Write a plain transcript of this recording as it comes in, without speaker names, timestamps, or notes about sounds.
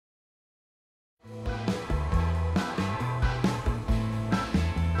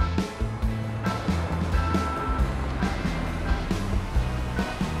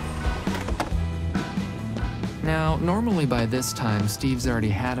normally by this time, Steve's already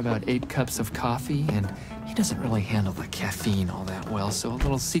had about 8 cups of coffee, and he doesn't really handle the caffeine all that well, so a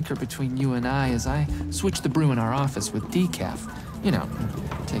little secret between you and I is I switched the brew in our office with decaf. You know,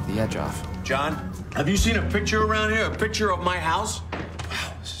 take the edge off. John, have you seen a picture around here? A picture of my house?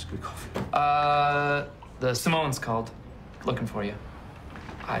 Wow, this is good coffee. The Simone's called, looking for you.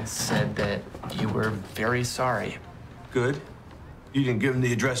 I said that you were very sorry. Good. You didn't give them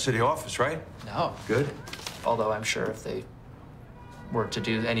the address to the office, right? No. Good. Although I'm sure if they were to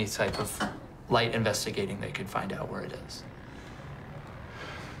do any type of light investigating, they could find out where it is.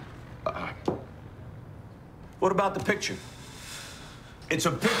 What about the picture? It's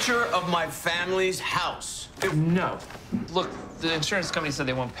a picture of my family's house. No. Look, the insurance company said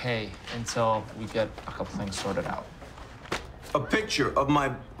they won't pay until we get a couple things sorted out. A picture of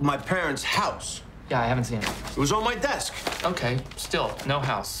my parents' house. Yeah, I haven't seen it. It was on my desk. Okay, still, no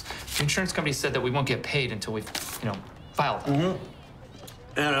house. The insurance company said that we won't get paid until we've, filed it.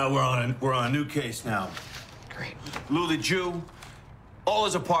 Mm-hmm. And we're on a new case now. Great. Lou the Jew, all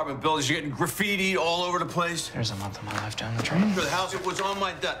his apartment buildings are getting graffitied all over the place. There's a month of my life down the drain. The house, it was on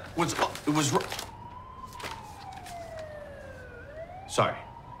my desk. Sorry.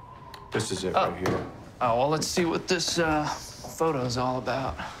 This is it right here. Oh, well, let's see what this photo's all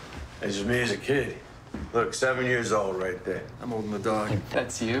about. This is me as a kid. Look, 7 years old right there. I'm holding the dog.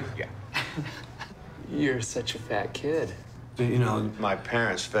 That's you? Yeah. You're such a fat kid. You know, my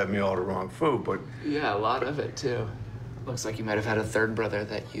parents fed me all the wrong food, but... Yeah, a lot of it, too. Looks like you might have had a third brother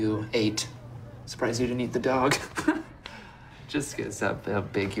that you ate. Surprised you didn't eat the dog. Just because how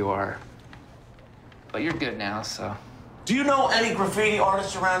big you are. But you're good now, so... Do you know any graffiti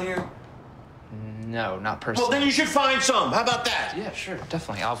artists around here? No, not personally. Well, then you should find some. How about that? Yeah, sure,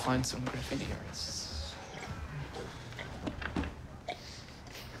 definitely. I'll find some graffiti artists.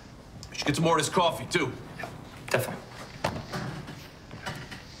 We should get some more of this coffee, too. Yeah, definitely.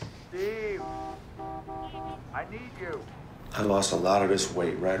 Steve, I need you. I lost a lot of this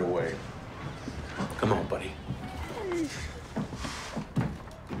weight right away. Come on, buddy.